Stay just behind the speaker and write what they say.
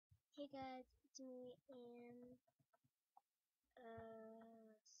Hey guys, it's me, and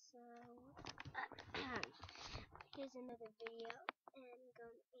so here's another video, and I'm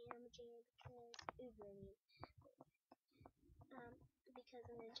going AMJ because because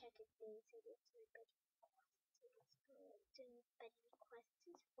I'm gonna check if they said it's my buddy requests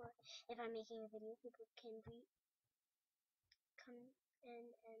for if I'm making a video, people can come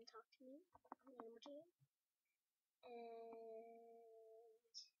and talk to me on AMJ, and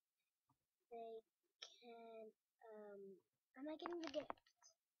they can am I getting the gift?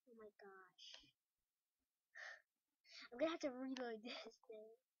 Oh my gosh. I'm gonna have to reload this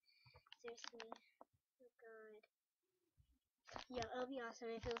thing. Seriously. Oh god. Yeah, it'll be awesome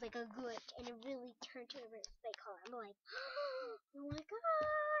if it was like a glitch and it really turned to a red color. I'm like, oh my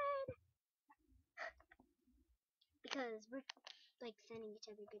god! Because we're like sending each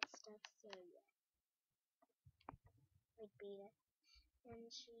other good stuff, so yeah. Like beta.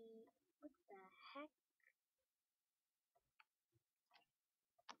 And she, what the heck?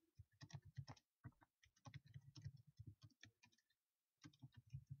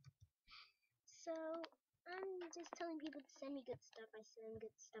 So, I'm just telling people to send me good stuff. I send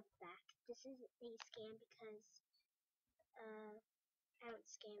good stuff back. This isn't a scam because, I don't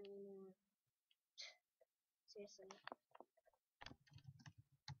scam anymore. Seriously.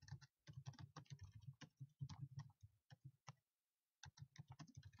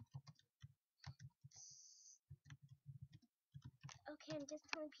 Okay, I'm just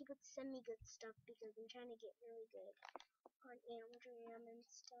telling people to send me good stuff because I'm trying to get really good on Animal Jam and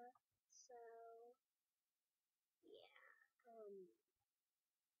stuff. So, yeah.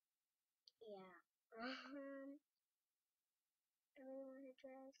 Yeah. I really want her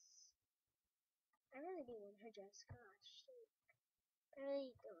dress. I really do want her dress. Gosh, I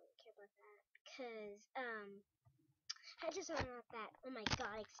really don't care about that because I just want not that. Oh my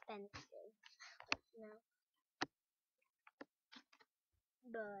god, expensive. You know.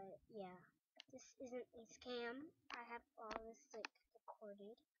 But yeah, this isn't a scam. I have all this like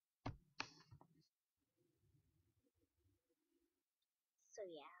recorded. So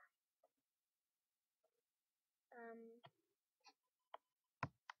yeah. I'm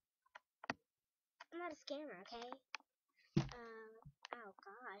not a scammer, okay? Oh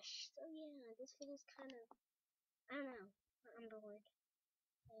gosh. So yeah, this video's kind of, I don't know. I'm bored.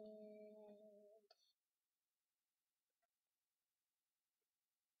 And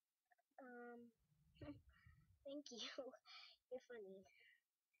thank you. You're funny.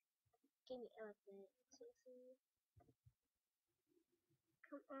 Give me elephant. Seriously.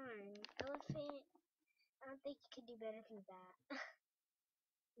 Come on, elephant. I don't think you could do better than that.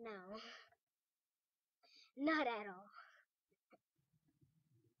 No. Not at all.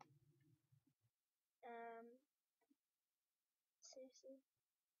 Seriously.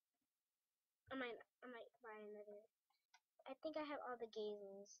 I might buy another. I think I have all the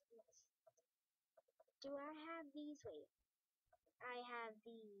gazelles. Do I have these? Wait. I have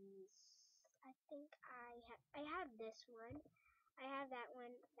these. I have this one. I have that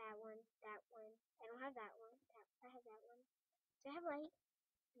one, that one, that one. I don't have that one. I have that one. Do I have light?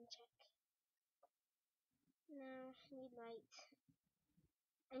 Let me check. No, I need light.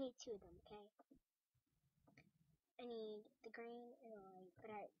 I need two of them, okay? I need the green and the light, but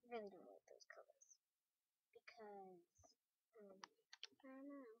I really don't like those colors. Because, I don't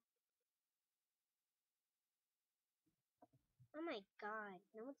know. Oh my god,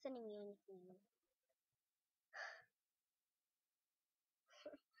 no one's sending me anything.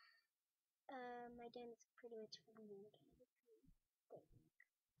 My den is pretty much weird.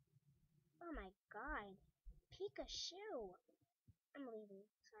 Oh my god. Pikachu! I'm leaving,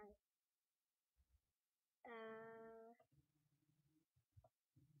 sorry.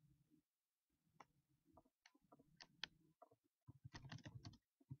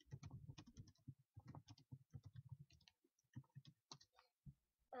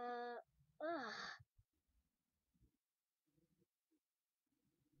 Ugh.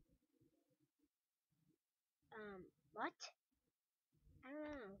 What? I don't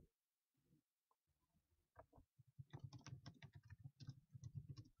know.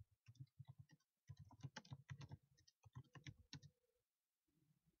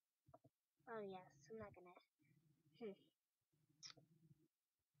 Oh yes, I'm not gonna.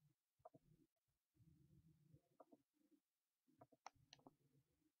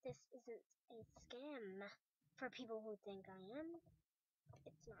 This isn't a scam for people who think I am.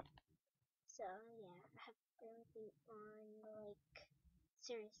 It's not. So yeah, I have everything on, like,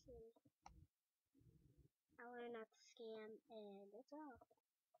 seriously. I learned not to scam, and that's all.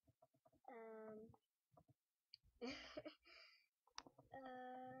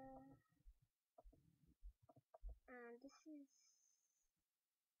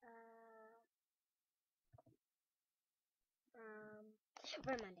 this is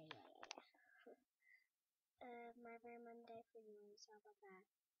Rare Monday, yeah. My Rare Monday for you is how about that?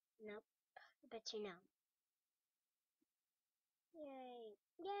 Nope, but you know. Yay!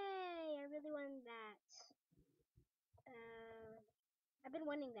 Yay! I really wanted that. I've been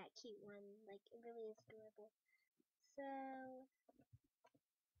wanting that cute one. Like, it really is adorable. So,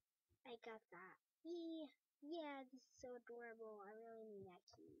 I got that. Yeah, this is so adorable. I really need that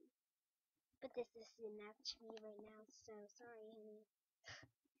key. But this is enough to me right now, so sorry, honey.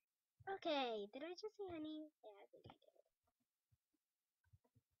 Okay, did I just say honey? Yeah, I think I did.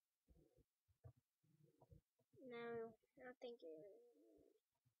 No, I don't think it.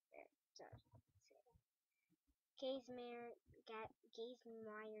 Sorry. Gazemeyer 2.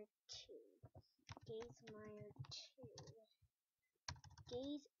 Gazemeyer 2.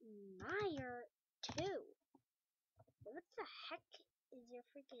 Gazemeyer 2. What the heck is your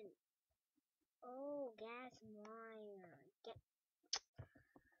freaking? Oh, Gazemeyer.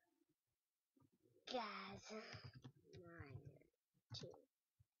 Gazemeyer 2.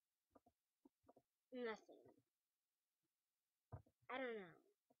 Nothing. I don't know.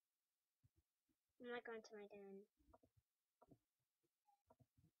 I'm not going to my den.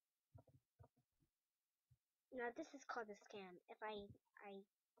 No, this is called a scam. If I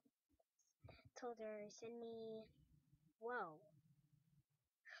told her, send me. Whoa.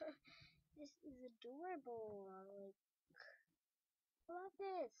 This is adorable. Like, I love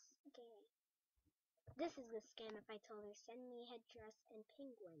this. Okay. This is the scam if I told her, send me headdress and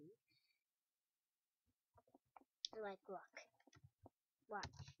penguin. Like, look.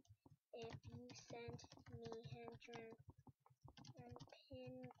 Watch. If you send me headdress and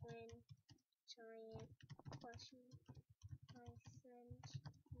penguin giant plushie, I send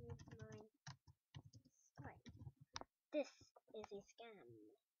you mine. Alright. This is a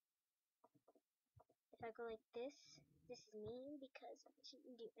scam. If I go like this is mean because she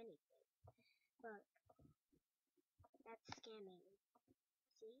didn't do anything. Look. That's scamming.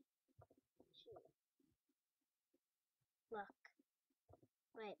 See? Shoot. Look.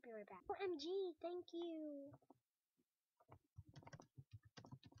 Wait, be right back. OMG, thank you.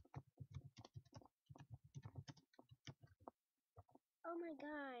 Oh my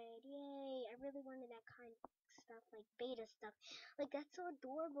god, yay. I really wanted that kind of stuff, like beta stuff. Like, that's so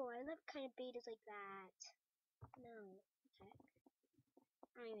adorable. I love kind of betas like that. No. Okay.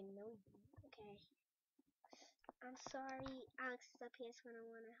 I don't even know you. Okay. I'm sorry, Alex is up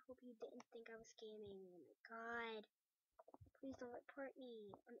PS101. I hope you didn't think I was scamming. Oh my god. Please don't report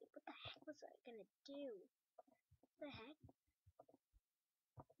me. I mean, what the heck was I gonna do? What the heck?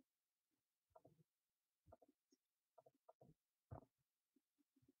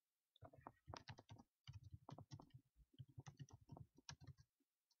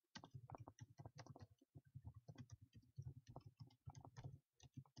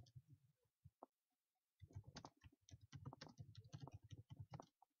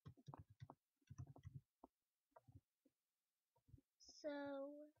 So,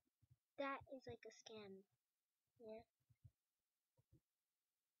 that is like a scam. Yeah.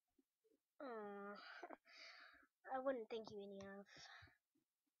 Aww. I wouldn't thank you enough.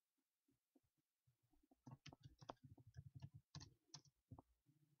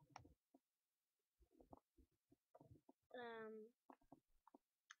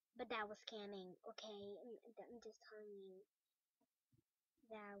 But that was scamming, okay? I'm just telling you.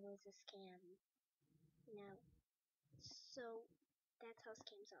 That was a scam. No. So, that's how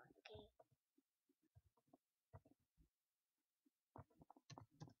scams are, okay?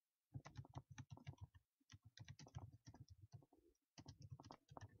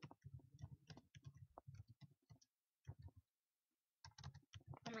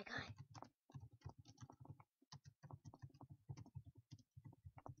 Oh my god.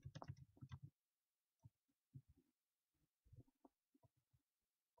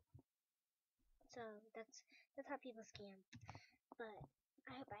 So, that's how people scam. But,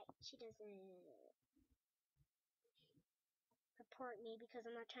 I hope she doesn't report me because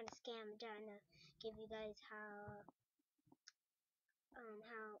I'm not trying to scam. I'm trying to give you guys how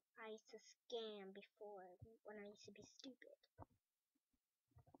I used to scam before when I used to be stupid.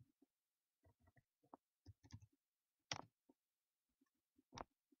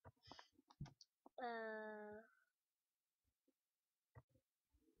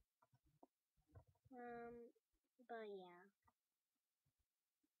 But yeah.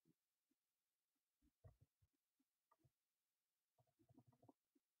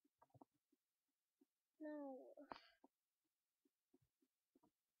 No.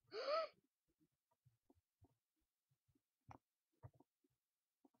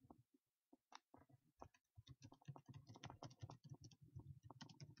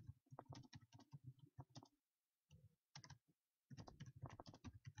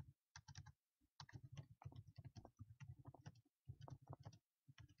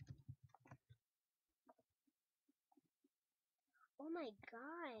 my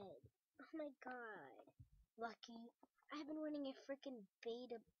god. Oh my god. Lucky. I've been running a freaking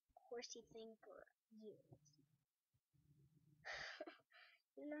beta horsey thing for years.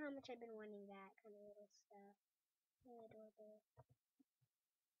 You know how much I've been wanting that kind of little stuff. Little bit.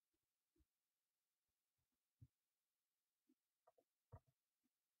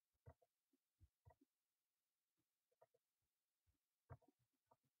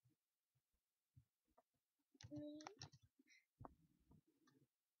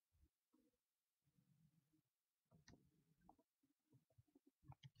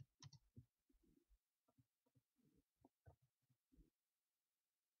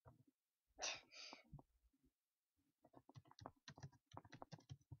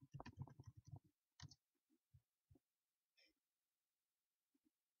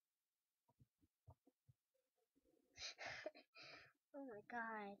 Oh my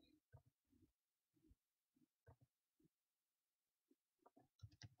god.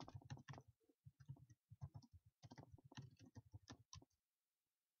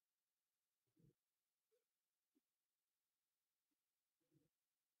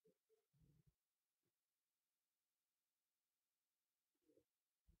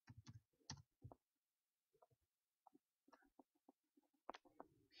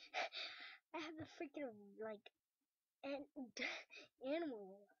 I have a freaking, like, an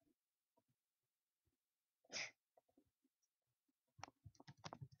animal.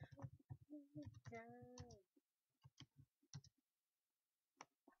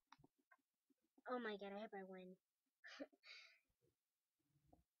 Oh my god, I hope I win.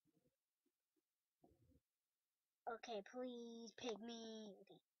 Okay, please pick me.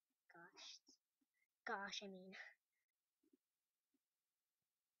 Okay, gosh. Gosh, I mean.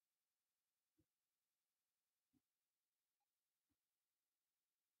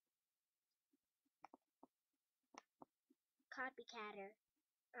 Copycatter.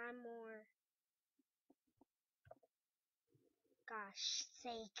 I'm more. Gosh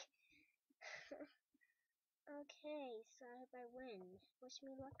sake. Okay, so I hope I win. Wish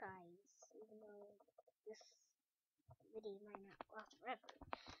me luck, guys. Even though this video might not last forever.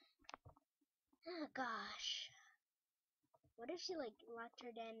 Oh gosh. What if she like locked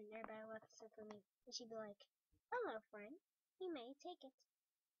her down and everybody left except for me? And she'd be like, "Hello, friend. You may take it."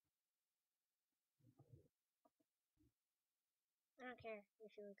 I don't care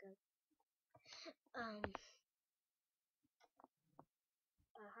if you look good.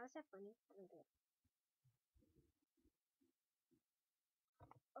 How's that funny? I don't do it.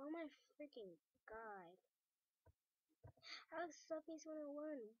 Oh my freaking god. How's Sluppies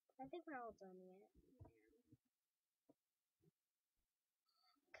 101? I think we're all done yet.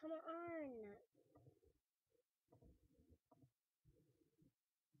 Come on.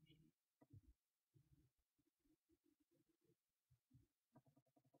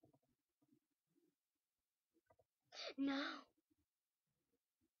 No.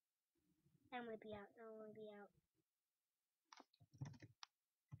 I'm gonna be out. I don't wanna be out.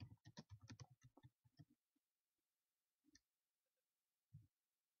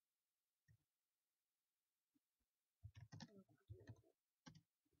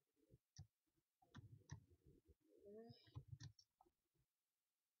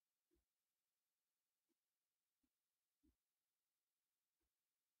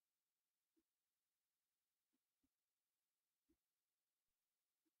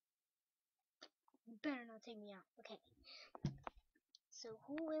 You better not take me out. Okay. So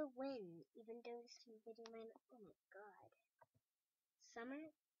who will win? Even though this video might not. Oh my god. Summer?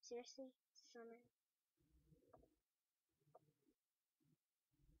 Seriously? Summer?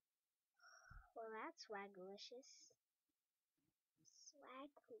 Well, that's swagalicious.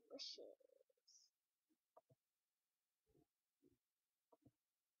 Swagalicious.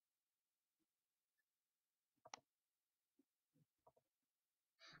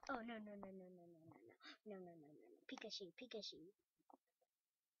 Oh no no no no no no no no no no no no no Pikachu Pikachu.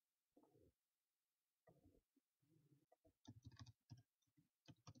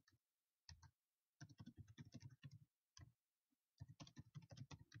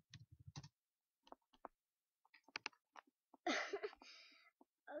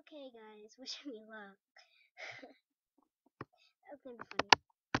 Okay guys, wish me luck. That's gonna be funny.